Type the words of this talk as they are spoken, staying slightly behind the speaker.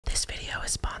video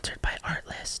is sponsored by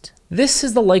Artlist. This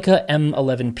is the Leica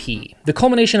M11-P, the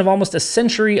culmination of almost a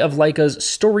century of Leica's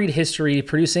storied history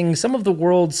producing some of the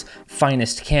world's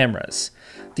finest cameras.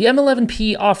 The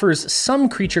M11-P offers some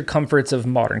creature comforts of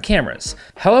modern cameras.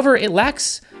 However, it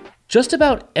lacks just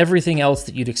about everything else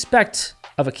that you'd expect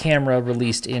of a camera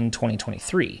released in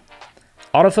 2023.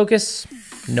 Autofocus?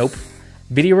 Nope.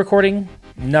 Video recording?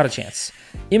 Not a chance.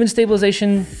 Image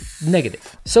stabilization?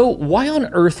 Negative. So why on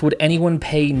earth would anyone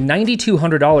pay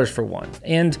 $9,200 for one?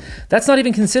 And that's not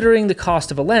even considering the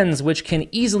cost of a lens, which can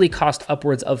easily cost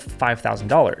upwards of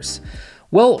 $5,000.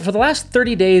 Well, for the last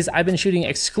 30 days, I've been shooting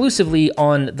exclusively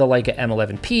on the Leica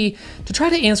M11-P to try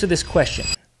to answer this question.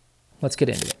 Let's get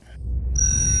into it.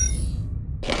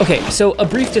 Okay, so a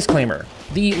brief disclaimer.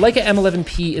 The Leica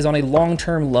M11-P is on a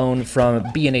long-term loan from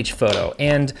B&H Photo,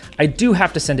 and I do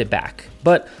have to send it back.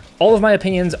 But all of my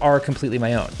opinions are completely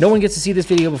my own. No one gets to see this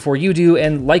video before you do,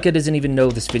 and Leica doesn't even know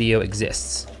this video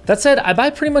exists. That said, I buy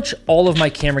pretty much all of my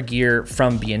camera gear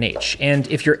from B&H, and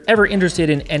if you're ever interested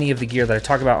in any of the gear that I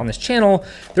talk about on this channel,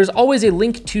 there's always a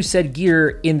link to said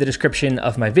gear in the description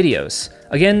of my videos.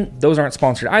 Again, those aren't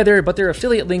sponsored either, but they're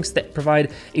affiliate links that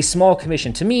provide a small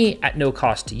commission to me at no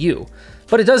cost to you.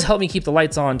 But it does help me keep the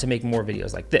lights on to make more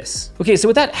videos like this. Okay, so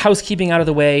with that housekeeping out of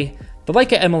the way, the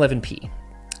Leica M11-P.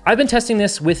 I've been testing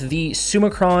this with the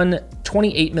Summicron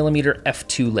 28mm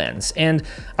f2 lens, and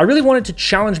I really wanted to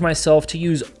challenge myself to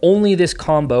use only this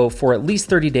combo for at least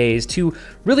 30 days to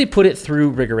really put it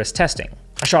through rigorous testing.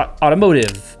 I shot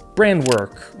automotive, brand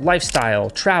work,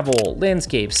 lifestyle, travel,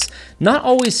 landscapes, not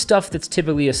always stuff that's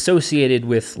typically associated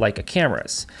with Leica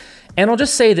cameras. And I'll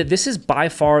just say that this is by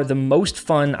far the most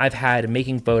fun I've had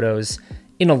making photos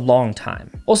in a long time.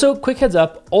 Also, quick heads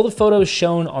up, all the photos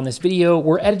shown on this video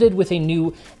were edited with a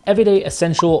new Everyday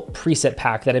Essential preset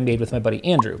pack that I made with my buddy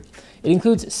Andrew. It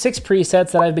includes 6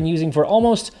 presets that I've been using for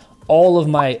almost all of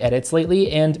my edits lately,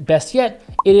 and best yet,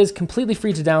 it is completely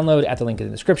free to download at the link in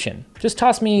the description. Just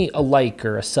toss me a like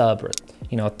or a sub or,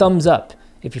 a thumbs up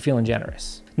if you're feeling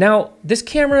generous. Now, this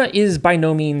camera is by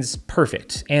no means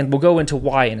perfect, and we'll go into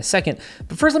why in a second,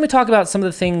 but first let me talk about some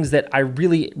of the things that I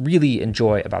really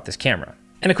enjoy about this camera.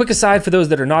 And a quick aside for those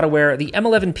that are not aware, the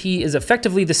M11-P is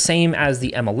effectively the same as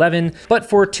the M11, but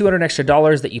for $200 extra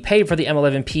that you pay for the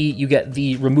M11-P, you get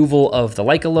the removal of the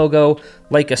Leica logo,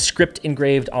 Leica script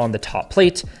engraved on the top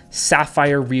plate,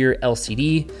 sapphire rear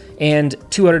LCD, and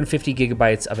 250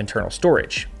 gigabytes of internal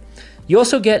storage. You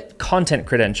also get content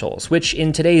credentials, which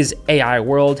in today's AI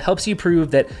world helps you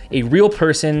prove that a real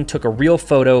person took a real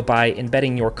photo by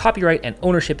embedding your copyright and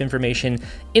ownership information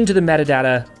into the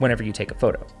metadata whenever you take a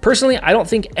photo. Personally, I don't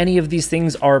think any of these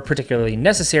things are particularly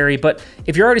necessary, but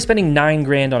if you're already spending $9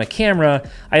 grand on a camera,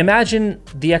 I imagine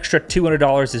the extra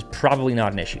 $200 is probably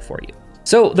not an issue for you.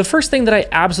 So the first thing that I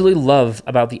absolutely love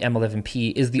about the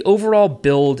M11-P is the overall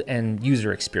build and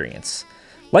user experience.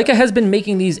 Leica has been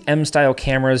making these M-style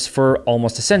cameras for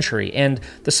almost a century, and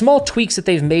the small tweaks that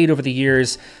they've made over the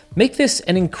years make this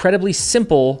an incredibly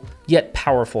simple yet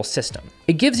powerful system.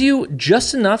 It gives you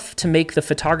just enough to make the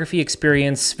photography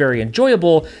experience very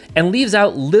enjoyable and leaves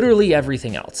out literally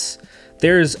everything else.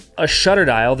 There's a shutter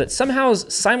dial that somehow is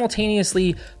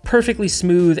simultaneously perfectly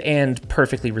smooth and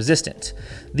perfectly resistant.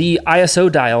 The ISO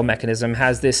dial mechanism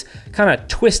has this kind of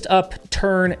twist up,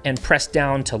 turn, and press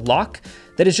down to lock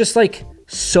that is just like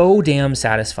so damn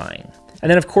satisfying. And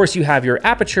then of course you have your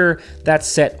aperture that's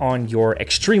set on your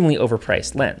extremely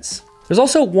overpriced lens. There's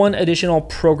also one additional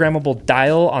programmable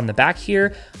dial on the back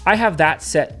here. I have that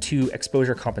set to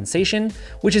exposure compensation,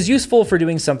 which is useful for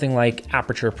doing something like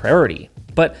aperture priority,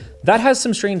 but that has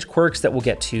some strange quirks that we'll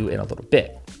get to in a little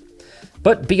bit.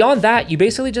 But beyond that, you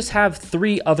basically just have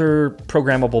 3 other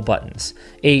programmable buttons.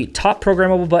 A top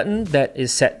programmable button that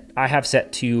is I have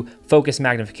set to focus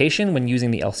magnification when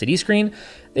using the LCD screen,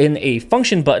 then a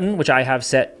function button, which I have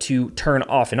set to turn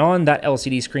off and on that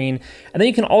LCD screen, and then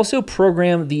you can also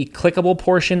program the clickable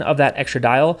portion of that extra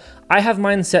dial. I have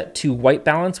mine set to white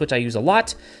balance, which I use a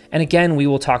lot, and again, we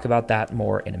will talk about that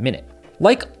more in a minute.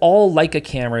 Like all Leica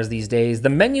cameras these days, the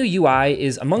menu UI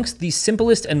is amongst the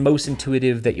simplest and most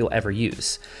intuitive that you'll ever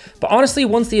use. But honestly,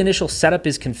 once the initial setup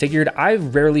is configured,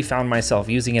 I've rarely found myself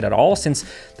using it at all, since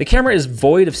the camera is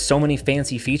void of so many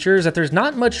fancy features that there's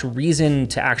not much reason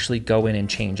to actually go in and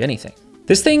change anything.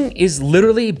 This thing is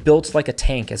literally built like a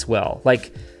tank as well.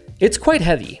 Like, it's quite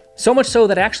heavy. So much so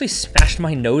that I actually smashed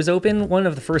my nose open one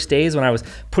of the first days when I was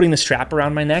putting the strap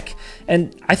around my neck.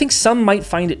 And I think some might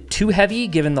find it too heavy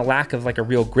given the lack of like a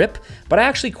real grip, but I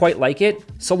actually quite like it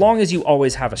so long as you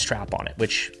always have a strap on it,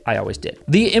 which I always did.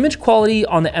 The image quality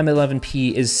on the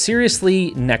M11-P is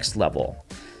seriously next level.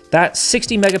 That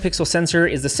 60 megapixel sensor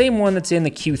is the same one that's in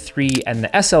the Q3 and the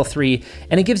SL3,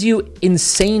 and it gives you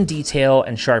insane detail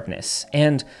and sharpness.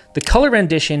 And the color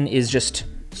rendition is just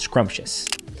scrumptious.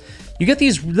 You get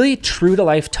these really true to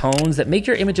life tones that make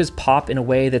your images pop in a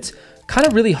way that's kind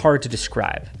of really hard to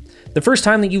describe. The first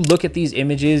time that you look at these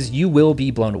images, you will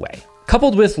be blown away.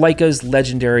 Coupled with Leica's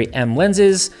legendary M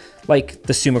lenses, like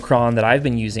the Summicron that I've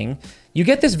been using, you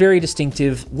get this very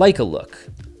distinctive Leica look.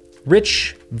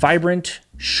 Rich, vibrant,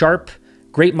 sharp,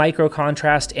 great micro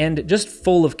contrast, and just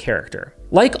full of character.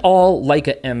 Like all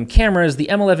Leica M cameras, the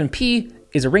M11-P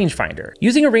is a rangefinder.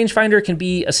 Using a rangefinder can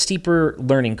be a steeper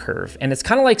learning curve, and it's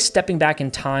kind of like stepping back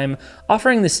in time,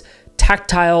 offering this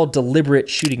tactile, deliberate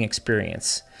shooting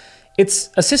experience. It's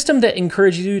a system that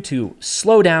encourages you to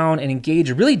slow down and engage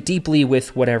really deeply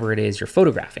with whatever it is you're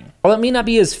photographing. While it may not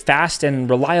be as fast and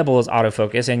reliable as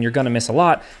autofocus, and you're gonna miss a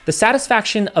lot, the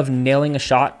satisfaction of nailing a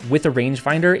shot with a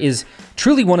rangefinder is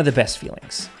truly one of the best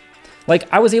feelings.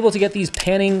 Like, I was able to get these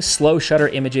panning, slow shutter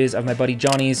images of my buddy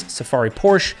Johnny's Safari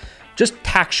Porsche just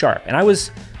tack sharp, and I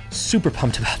was super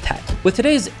pumped about that. With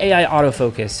today's AI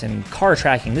autofocus and car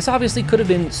tracking, this obviously could have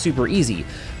been super easy,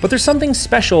 but there's something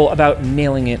special about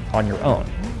nailing it on your own.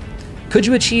 Could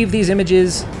you achieve these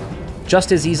images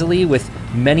just as easily with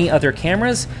many other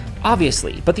cameras?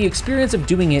 Obviously, but the experience of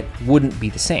doing it wouldn't be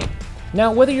the same.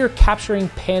 Now, whether you're capturing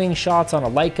panning shots on a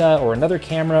Leica or another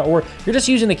camera, or you're just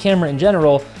using the camera in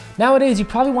general, nowadays you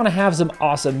probably want to have some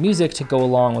awesome music to go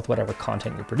along with whatever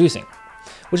content you're producing.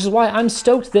 Which is why I'm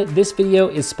stoked that this video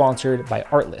is sponsored by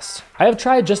Artlist. I have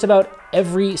tried just about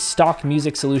every stock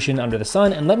music solution under the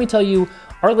sun, and let me tell you,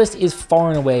 Artlist is far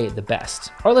and away the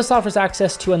best. Artlist offers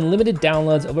access to unlimited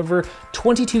downloads of over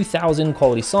 22,000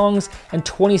 quality songs and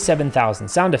 27,000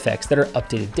 sound effects that are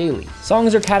updated daily.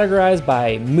 Songs are categorized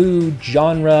by mood,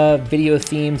 genre, video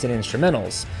themes, and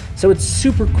instrumentals. So it's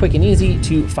super quick and easy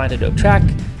to find a dope track,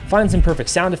 find some perfect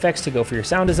sound effects to go for your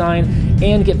sound design,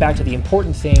 and get back to the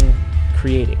important thing,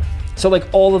 creating. So like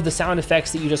all of the sound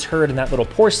effects that you just heard in that little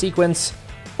Porsche sequence,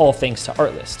 all thanks to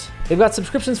Artlist. They've got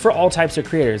subscriptions for all types of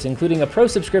creators, including a pro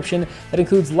subscription that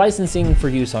includes licensing for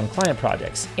use on client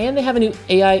projects. And they have a new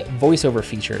AI voiceover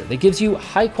feature that gives you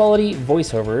high quality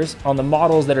voiceovers on the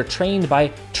models that are trained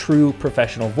by true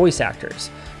professional voice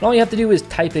actors. And all you have to do is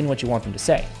type in what you want them to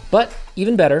say. But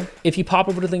even better, if you pop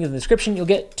over to the link in the description, you'll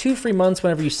get 2 free months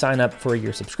whenever you sign up for a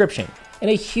year subscription. And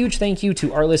a huge thank you to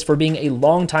Artlist for being a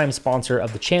longtime sponsor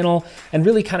of the channel and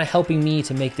really kind of helping me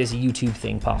to make this YouTube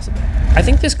thing possible. I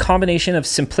think this combination of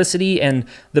simplicity and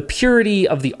the purity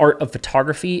of the art of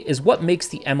photography is what makes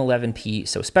the M11-P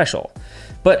so special.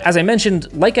 But as I mentioned,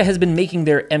 Leica has been making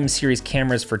their M series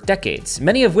cameras for decades,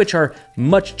 many of which are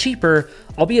much cheaper,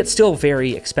 albeit still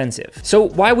very expensive. So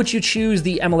why would you choose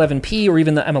the M11-P or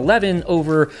even the M11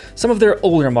 over some of their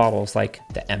older models like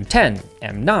the M10,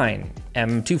 M9,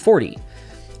 M240?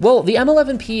 Well, the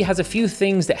M11-P has a few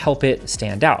things that help it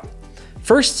stand out.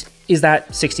 First is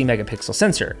that 60 megapixel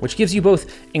sensor, which gives you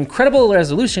both incredible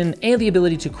resolution and the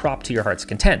ability to crop to your heart's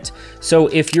content. So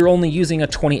if you're only using a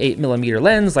 28mm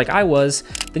lens like I was,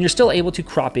 then you're still able to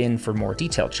crop in for more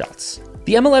detailed shots.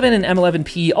 The M11 and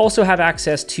M11-P also have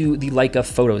access to the Leica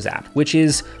Photos app, which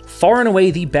is far and away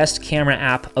the best camera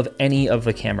app of any of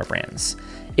the camera brands.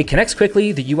 It connects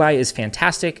quickly, the UI is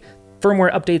fantastic,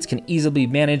 firmware updates can easily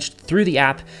be managed through the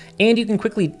app, and you can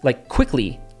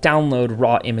quickly download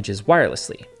raw images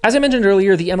wirelessly. As I mentioned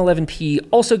earlier, the M11-P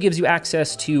also gives you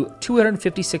access to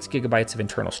 256 gigabytes of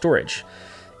internal storage.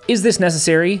 Is this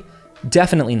necessary?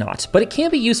 Definitely not, but it can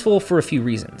be useful for a few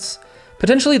reasons.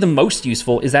 Potentially the most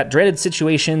useful is that dreaded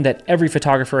situation that every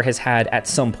photographer has had at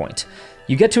some point.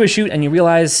 You get to a shoot and you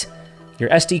realize your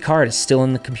SD card is still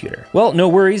in the computer. Well, no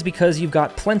worries, because you've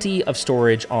got plenty of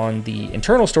storage on the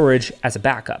internal storage as a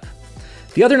backup.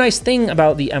 The other nice thing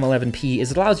about the M11-P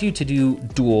is it allows you to do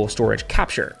dual storage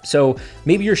capture. So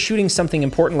maybe you're shooting something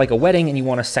important like a wedding and you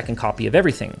want a second copy of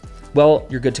everything. Well,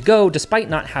 you're good to go despite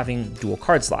not having dual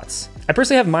card slots. I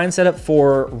personally have mine set up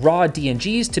for raw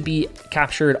DNGs to be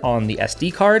captured on the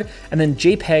SD card and then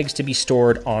JPEGs to be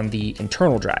stored on the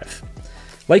internal drive.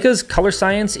 Leica's color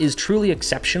science is truly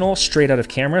exceptional straight out of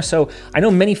camera, so I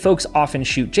know many folks often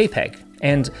shoot JPEG,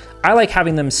 and I like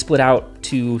having them split out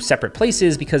to separate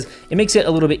places because it makes it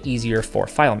a little bit easier for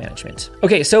file management.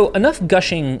 Okay, so enough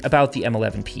gushing about the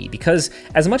M11-P, because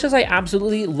as much as I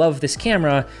absolutely love this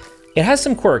camera, it has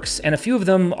some quirks, and a few of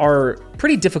them are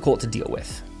pretty difficult to deal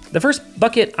with. The first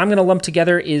bucket I'm gonna lump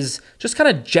together is just kind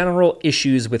of general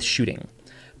issues with shooting.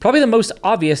 Probably the most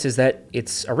obvious is that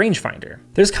it's a rangefinder.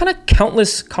 There's kind of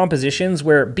countless compositions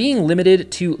where being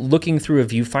limited to looking through a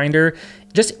viewfinder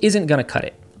just isn't gonna cut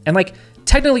it. And like,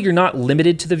 technically you're not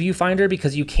limited to the viewfinder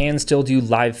because you can still do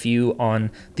live view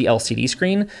on the LCD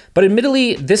screen, but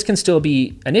admittedly, this can still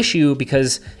be an issue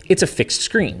because it's a fixed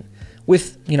screen.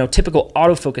 With, you know, typical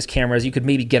autofocus cameras, you could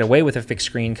maybe get away with a fixed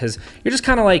screen because you're just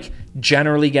kind of like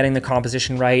generally getting the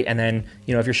composition right. And then,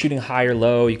 you know, if you're shooting high or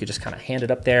low, you could just kind of hand it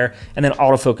up there and then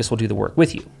autofocus will do the work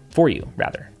for you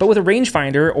rather. But with a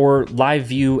rangefinder or live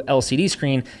view LCD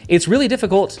screen, it's really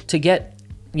difficult to get,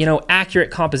 you know,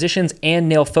 accurate compositions and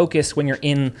nail focus when you're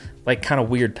in like kind of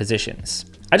weird positions.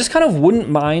 I just kind of wouldn't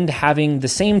mind having the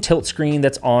same tilt screen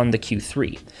that's on the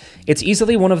Q3. It's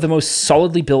easily one of the most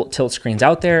solidly built tilt screens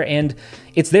out there, and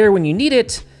it's there when you need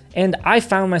it, and I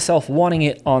found myself wanting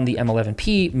it on the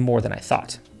M11-P more than I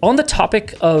thought. On the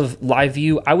topic of live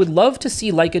view, I would love to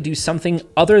see Leica do something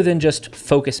other than just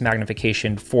focus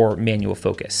magnification for manual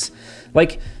focus.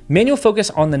 Like manual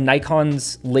focus on the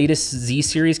Nikon's latest Z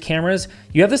series cameras,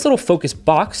 you have this little focus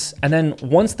box, and then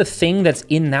once the thing that's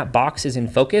in that box is in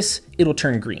focus, it'll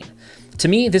turn green. To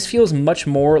me, this feels much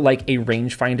more like a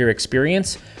rangefinder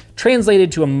experience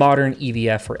translated to a modern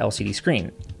EVF or LCD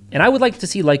screen. And I would like to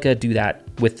see Leica do that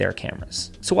with their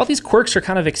cameras. So while these quirks are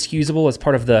kind of excusable as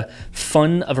part of the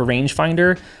fun of a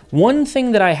rangefinder, one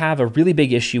thing that I have a really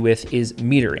big issue with is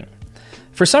metering.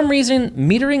 For some reason,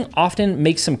 metering often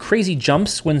makes some crazy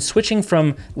jumps when switching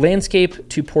from landscape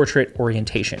to portrait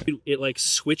orientation. It like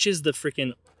switches the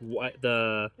freaking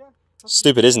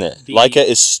Stupid, isn't it? Leica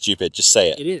is stupid. Just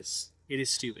say it. It is. It is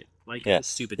stupid. Leica is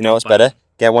stupid. You know what's better?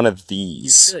 Get one of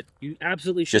these. You should. You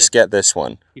absolutely should. Just get this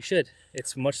one. You should.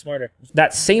 It's much smarter.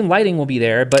 That same lighting will be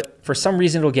there, but for some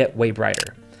reason it'll get way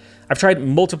brighter. I've tried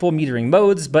multiple metering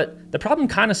modes, but the problem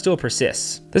kind of still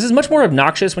persists. This is much more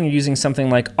obnoxious when you're using something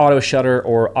like auto shutter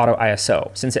or auto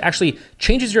ISO, since it actually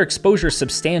changes your exposure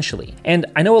substantially. And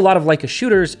I know a lot of Leica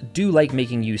shooters do like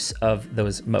making use of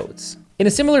those modes. In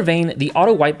a similar vein, the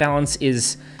auto white balance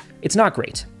it's not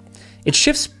great. It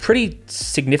shifts pretty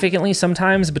significantly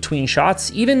sometimes between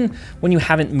shots, even when you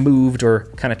haven't moved or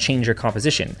kind of changed your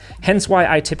composition. Hence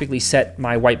why I typically set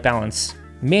my white balance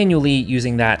manually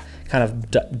using that kind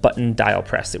of button dial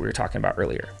press that we were talking about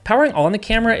earlier. Powering on the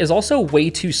camera is also way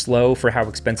too slow for how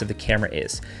expensive the camera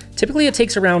is. Typically it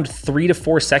takes around 3 to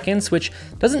 4 seconds, which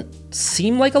doesn't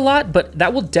seem like a lot, but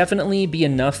that will definitely be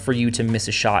enough for you to miss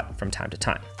a shot from time to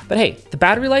time. But hey, the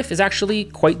battery life is actually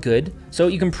quite good, so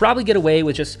you can probably get away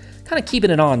with just kind of keeping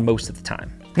it on most of the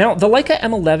time. Now, the Leica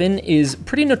M11 is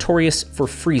pretty notorious for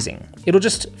freezing. It'll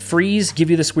just freeze, give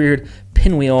you this weird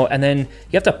pinwheel, and then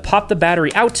you have to pop the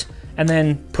battery out and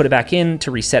then put it back in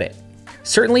to reset it.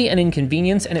 Certainly an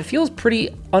inconvenience, and it feels pretty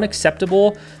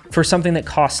unacceptable for something that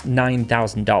costs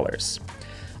 $9,000.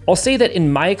 I'll say that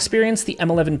in my experience, the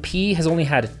M11-P has only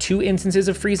had 2 instances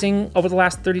of freezing over the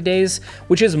last 30 days,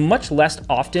 which is much less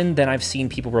often than I've seen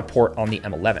people report on the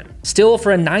M11. Still,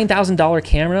 for a $9,000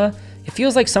 camera, it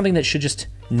feels like something that should just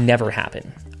never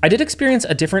happen. I did experience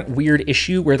a different weird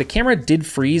issue where the camera did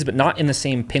freeze, but not in the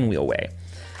same pinwheel way.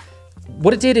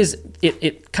 What it did is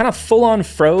it kind of full on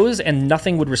froze and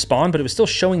nothing would respond, but it was still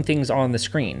showing things on the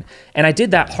screen. And I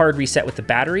did that hard reset with the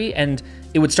battery and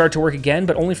it would start to work again,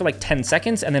 but only for like 10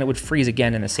 seconds and then it would freeze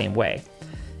again in the same way.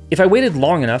 If I waited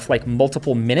long enough, like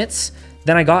multiple minutes,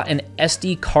 then I got an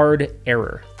SD card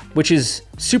error, which is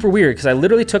super weird because I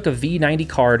literally took a V90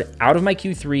 card out of my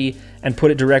Q3 and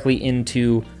put it directly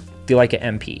into the Leica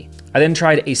MP. I then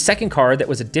tried a second card that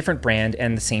was a different brand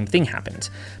and the same thing happened.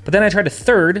 But then I tried a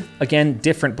third, again,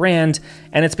 different brand,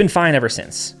 and it's been fine ever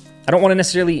since. I don't want to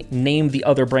necessarily name the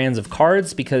other brands of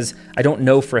cards because I don't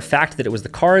know for a fact that it was the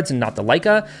cards and not the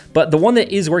Leica, but the one that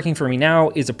is working for me now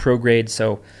is a pro grade,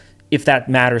 so if that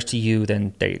matters to you,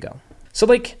 then there you go. So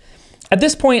like, at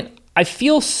this point, I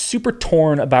feel super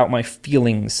torn about my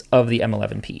feelings of the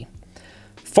M11-P.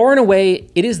 Far and away,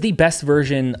 it is the best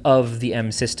version of the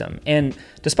M system, and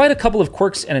despite a couple of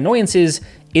quirks and annoyances,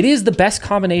 it is the best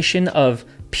combination of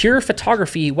pure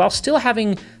photography while still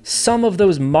having some of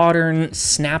those modern,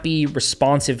 snappy,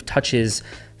 responsive touches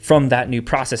from that new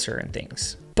processor and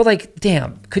things. But like,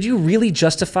 damn, could you really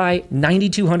justify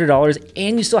 $9,200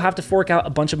 and you still have to fork out a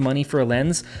bunch of money for a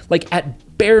lens? Like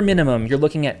at bare minimum, you're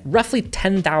looking at roughly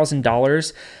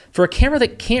 $10,000 for a camera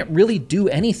that can't really do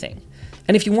anything.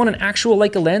 And if you want an actual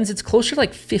Leica lens, it's closer to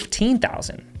like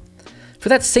 $15,000. For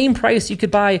that same price, you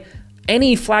could buy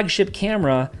any flagship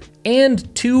camera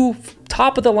and 2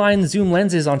 top-of-the-line zoom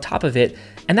lenses on top of it,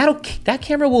 and that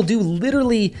camera will do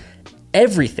literally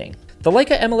everything. The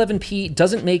Leica M11-P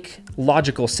doesn't make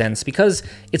logical sense because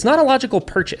it's not a logical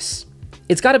purchase.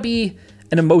 It's got to be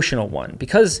an emotional one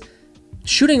because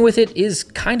shooting with it is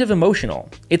kind of emotional.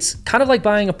 It's kind of like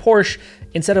buying a Porsche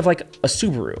instead of like a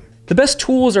Subaru. The best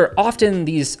tools are often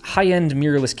these high-end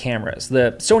mirrorless cameras,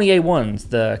 the Sony A1s,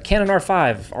 the Canon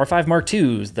R5, R5 Mark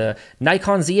IIs, the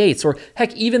Nikon Z8s, or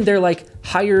heck, even their like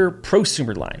higher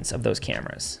prosumer lines of those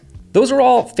cameras. Those are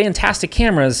all fantastic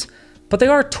cameras, but they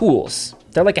are tools.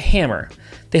 They're like a hammer.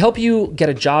 They help you get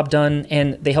a job done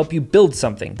and they help you build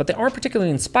something, but they aren't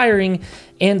particularly inspiring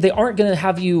and they aren't gonna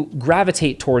have you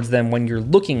gravitate towards them when you're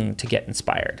looking to get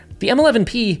inspired. The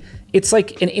M11P, it's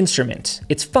like an instrument.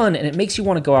 It's fun and it makes you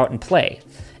wanna go out and play.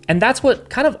 And that's what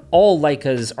kind of all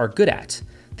Leicas are good at.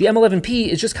 The M11P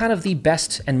is just kind of the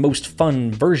best and most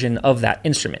fun version of that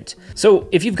instrument. So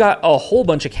if you've got a whole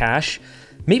bunch of cash,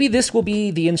 maybe this will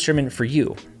be the instrument for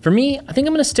you. For me, I think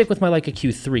I'm gonna stick with my Leica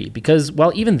Q3 because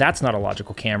while even that's not a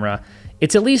logical camera,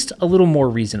 it's at least a little more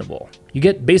reasonable. You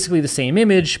get basically the same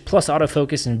image plus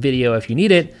autofocus and video if you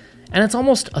need it, and it's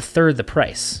almost a third the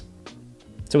price.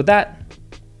 So with that,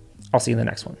 I'll see you in the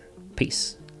next one.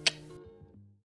 Peace.